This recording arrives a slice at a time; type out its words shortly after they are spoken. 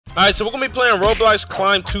Alright, so we're gonna be playing Roblox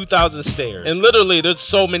Climb 2,000 Stairs. And literally, there's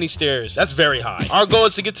so many stairs. That's very high. Our goal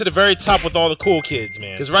is to get to the very top with all the cool kids,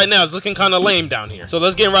 man. Because right now, it's looking kind of lame down here. So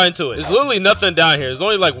let's get right into it. There's literally nothing down here. There's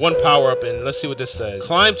only like one power-up, and let's see what this says.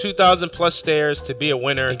 Climb 2,000 plus stairs to be a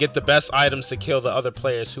winner and get the best items to kill the other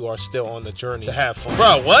players who are still on the journey to have fun.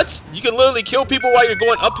 Bro, what? You can literally kill people while you're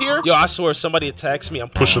going up here? Yo, I swear if somebody attacks me, I'm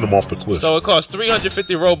pushing them off the cliff. So it costs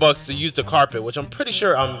 350 Robux to use the carpet, which I'm pretty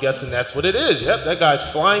sure, I'm guessing that's what it is. Yep, that guy's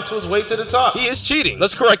flying to his way to the top. He is cheating.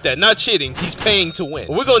 Let's correct that. Not cheating. He's paying to win.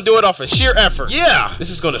 But we're gonna do it off of sheer effort. Yeah, this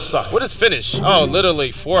is gonna suck. What is finish? Oh,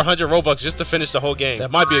 literally 400 Robux just to finish the whole game. That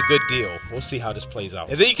might be a good deal. We'll see how this plays out.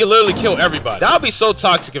 And then you can literally kill everybody. That would be so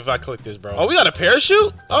toxic if I click this, bro. Oh, we got a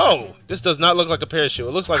parachute? Oh, this does not look like a parachute.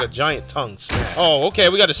 It looks like a giant tongue smash. Oh, okay.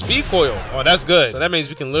 We got a speed coil. Oh, that's good. So that means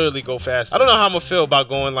we can literally go fast. I don't know how I'm gonna feel about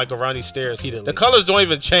going like around these stairs repeatedly. The colors don't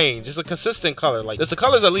even change. It's a consistent color. Like, does the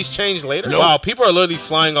colors at least change later? Nope. Wow, people are literally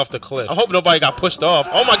flying off the cliff. I hope nobody got pushed off.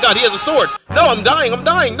 Oh my god, he has a sword. No, I'm dying. I'm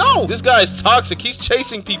dying. No! This guy is toxic. He's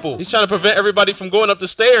chasing people. He's trying to prevent everybody from going up the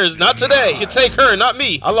stairs. Not today. You can take her, not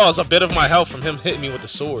me. I lost a bit of my health from him hitting me with the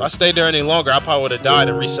sword. If I stayed there any longer, I probably would have died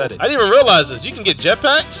and reset it. I didn't even realize this. You can get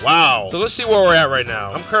jetpacks? Wow. So let's see where we're at right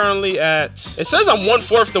now. I'm currently at... It says I'm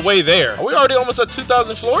 1/4 the way there. Are we already almost at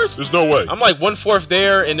 2,000 floors? There's no way. I'm like 1/4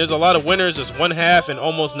 there, and there's a lot of winners. There's 1/2 and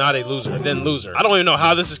almost not a loser, and then loser. I don't even know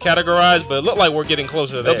how this is categorized, but it looked like we're getting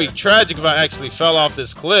closer to there. It'll be tragic if I actually fell off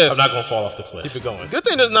this cliff. I'm not gonna fall off the cliff. Keep it going. Good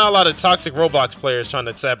thing there's not a lot of toxic Roblox players trying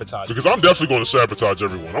to sabotage. Because I'm definitely going to sabotage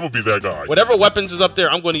everyone. I'm gonna be that guy. Whatever weapons is up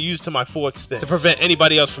there, I'm going to use to my full extent to prevent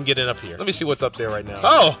anybody else from getting up here. Let me see what's up there right now.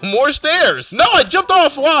 Oh, more stairs. No, I jumped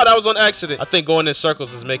off. Wow, that was on accident. I think going in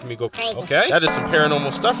circles is making me go crazy. Okay, that is some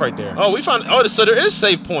paranormal stuff right there. Oh, we found... Oh, so there is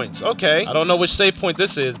save points. Okay. I don't know which save point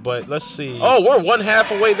this is, but let's see. Oh, we're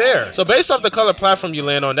 1/2 away there. So based off the color platform you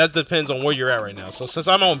land on, that depends on where you're at right now. So since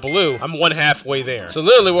I'm on blue, I'm 1/2 way there. So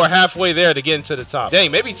literally we're halfway there to get into the top.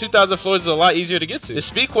 Dang, maybe 2,000 floors is a lot easier to get to. The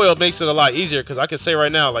speed coil makes it a lot easier because I can say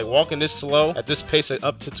right now, like walking this slow at this pace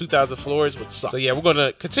up to 2,000 floors would suck. So yeah, we're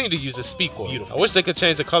gonna continue to use the speed coil. Beautiful. I wish they could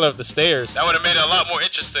change the color of the stairs. That would have made it a lot more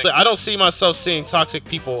interesting. But I don't see myself seeing toxic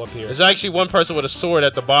people up here. There's actually one person with a sword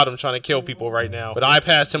at the bottom trying to kill people right now, but I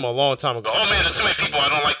passed him a long time ago. Oh man, there's too many people. I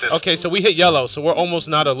don't like this. Okay, so we hit yellow, so we're almost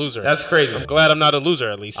not a loser. That's crazy. I'm glad I'm not a loser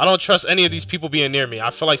at least. I don't trust any of these people being near me. I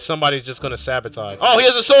feel like somebody's just gonna sabotage. Oh, he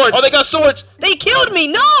has a sword. Oh, they got swords. They killed me.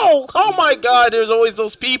 No. Oh my god, there's always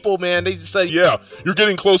those people, man. They just say, yeah, you're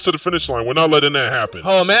getting close to the finish line. We're not letting that happen.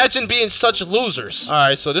 Oh, imagine being such losers. All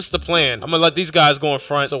right, so this is the plan. I'm gonna let these guys go in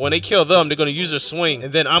front. So when they kill them, they're gonna use their swing,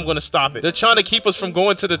 and then I'm gonna stop it. They're trying to keep us from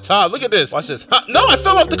going to the top. Look at this. Watch this. Huh? No, I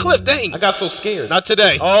fell off the cliff. Dang, I got so scared. Not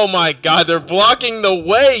today. Oh my god, they're blocking the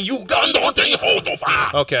way. You gun don't hold the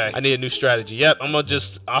fire. Okay, I need a new strategy. Yep, I'm gonna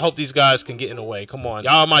just... I hope these guys can get in the way. Come on,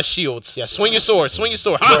 y'all are my shields. Yeah, swing your sword. Swing your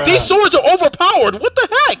sword. Huh? These swords are overpowered. What the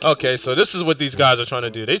heck? Okay, so this is what these guys are trying to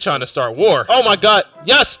do. They're trying to start war. Oh my god.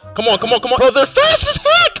 Yes. Come on, come on, come on. Bro, they're fast as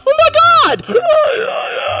heck. Oh my god.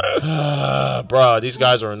 Bro, these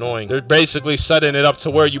guys are annoying. They're basically setting it up to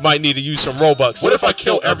where you might need to use some Robux. What if I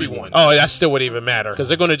kill everyone? Oh, that still wouldn't even matter because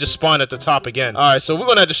they're going to just spawn at the top again. All right, so we're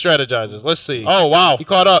going to have to strategize this. Let's see. Oh, wow. He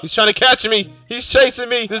caught up. He's trying to catch me. He's chasing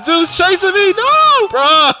me. This dude's chasing me. No,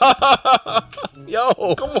 bro.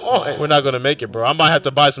 Yo, come on. We're not going to make it, bro. I might have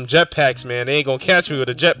to buy some jetpacks, man. They ain't going to catch me with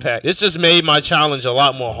a jetpack. This just made my challenge a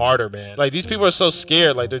lot more harder, man. Like, these people are so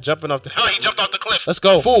scared. Like, they're jumping off the... Oh, he jumped off the cliff. Let's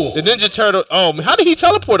go. Fool. The Ninja Turtle... Oh, how did he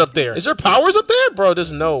teleport up there? Is there powers up there? Bro,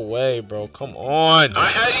 there's no way, bro. Come on.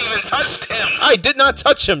 I hadn't even touched him. I did not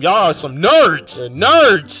touch him. Y'all are some nerds. They're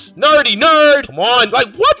nerds. Nerdy nerd. Come on.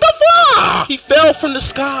 Like, what the fuck? He fell from the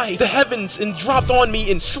sky, the heavens, and dropped on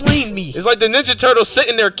me and slain me. It's like the Ninja Turtle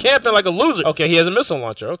sitting there camping like a loser. Okay, he has a missile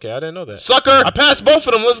launcher. Okay, I didn't know that. Sucker. I passed both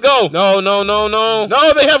of them. Let's go. No, no, no, no.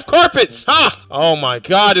 No, they have carpets. Ha. Oh my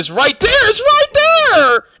god. It's right there. It's right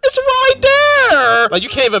there. It's right there. Like, you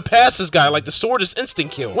can't even pass this guy. Like, the sword is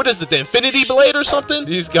instant kill. What is it, the Infinity Blade or something?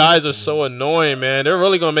 These guys are so annoying, man. They're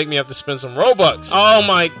really gonna make me have to spend some Robux. Oh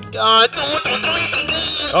my god.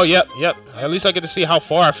 Oh, yep, yep. At least I get to see how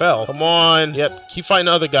far I fell. Come on. Yep, keep fighting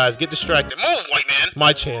the other guys. Get distracted. Move, white man. It's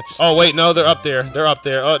my chance. Oh, wait, no, they're up there. They're up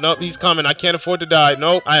there. Oh, no, he's coming. I can't afford to die.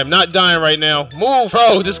 Nope, I am not dying right now. Move,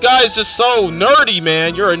 bro. This guy is just so nerdy,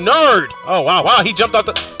 man. You're a nerd. Oh, wow, wow. He jumped off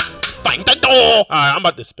the... find the door. All right, I'm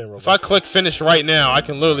about to spin Robux. If I click finish right now, I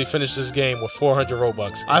can literally finish this game with 400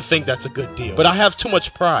 Robux. I think that's a good deal. But I have too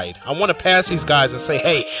much pride. I want to pass these guys and say,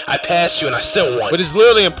 hey, I passed you and I still won. But it's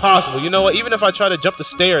literally impossible. You know what? Even if I try to jump the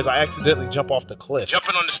stairs, I accidentally jump off the cliff.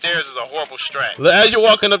 Jumping on the stairs is a horrible strat. As you're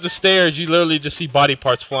walking up the stairs, you literally just see body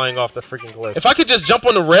parts flying off the freaking cliff. If I could just jump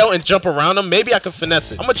on the rail and jump around them, maybe I could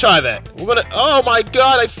finesse it. I'm gonna try that. We're gonna, oh my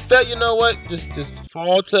god, I felt, you know what? Just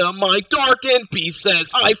fall to my darkened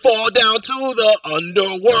pieces. I fall down to the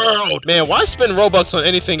underworld. Man, why spend Robux on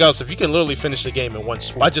anything else if you can literally finish the game in one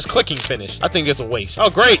swoop by just clicking finish? I think it's a waste. Oh,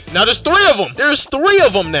 great. Now there's 3 of them. There's 3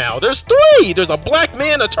 of them now. There's 3. There's a black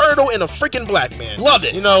man, a turtle, and a freaking black man. Love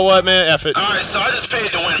it. You know what, man? F it. All right, so I just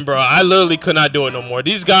paid to win. Bro, I literally could not do it no more.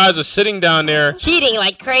 These guys are sitting down there cheating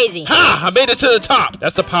like crazy. Ha! I made it to the top.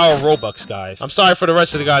 That's the power of Robux, guys. I'm sorry for the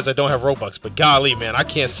rest of the guys that don't have Robux, but golly, man, I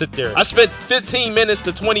can't sit there. I spent 15 minutes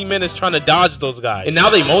to 20 minutes trying to dodge those guys, and now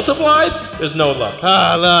they multiplied? There's no luck.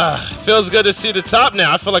 Feels good to see the top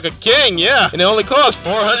now. I feel like a king, yeah. And it only costs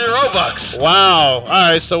 400 Robux. Wow. All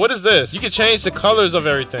right, so what is this? You can change the colors of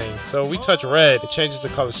everything. So we touch red, it changes the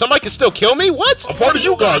color. Somebody can still kill me? What? I'm part of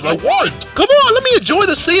you guys. I won. Come on, let me enjoy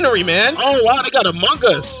the scenery, man. Oh, wow, they got Among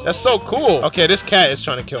Us. That's so cool. Okay, this cat is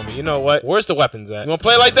trying to kill me. You know what? Where's the weapons at? You want to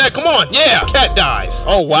play like that? Come on. Yeah, cat dies.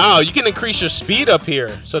 Oh, wow, you can increase your speed up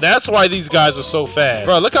here. So that's why these guys are so fast.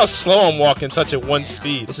 Bro, look how slow I'm walking, touch at 1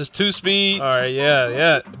 speed. This is 2 speed. All right,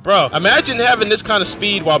 yeah. Bro, imagine having this kind of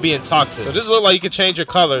speed while being toxic. So this looks like you can change your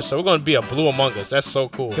color. So we're going to be a blue Among Us. That's so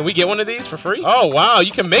cool. Can we get one of these for free? Oh, wow,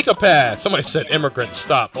 you can make a path. Somebody said immigrant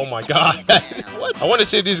stop. Oh my god. What? I want to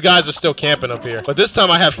see if these guys are still camping up here. But this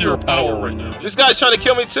time I have pure power right now. This guy's trying to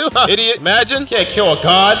kill me too? Huh? Idiot. Imagine. Can't kill a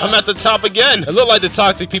god. I'm at the top again. It looked like the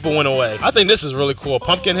toxic people went away. I think this is really cool.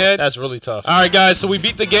 Pumpkinhead. That's really tough. All right, guys. So we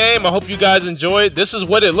beat the game. I hope you guys enjoyed. This is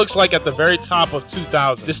what it looks like at the very top of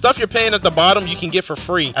 2000. The stuff you're paying at the bottom, you can get for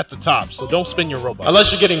free at the top. So don't spend your Robux.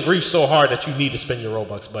 Unless you're getting grief so hard that you need to spend your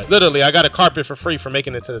Robux. But literally, I got a carpet for free for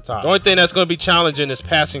making it to the top. The only thing that's going to be challenging is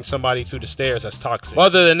passing somebody through the stairs that's toxic.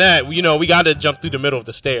 Other than that, you know, we got to jump through the middle of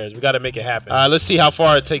the stairs. We got to make it happen. All right, let's see how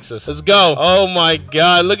far it takes us. Let's go. Oh my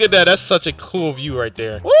god, look at that. That's such a cool view right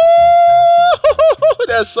there. Woo!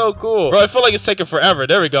 That's so cool. Bro, I feel like it's taking forever.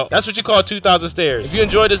 There we go. That's what you call 2,000 stairs. If you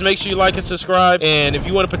enjoyed this, make sure you like and subscribe. And if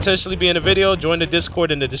you want to potentially be in a video, join the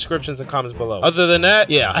Discord in the descriptions and comments below. Other than that,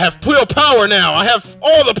 yeah, I have pure power now. I have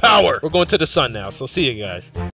all the power. We're going to the sun now, so see you guys.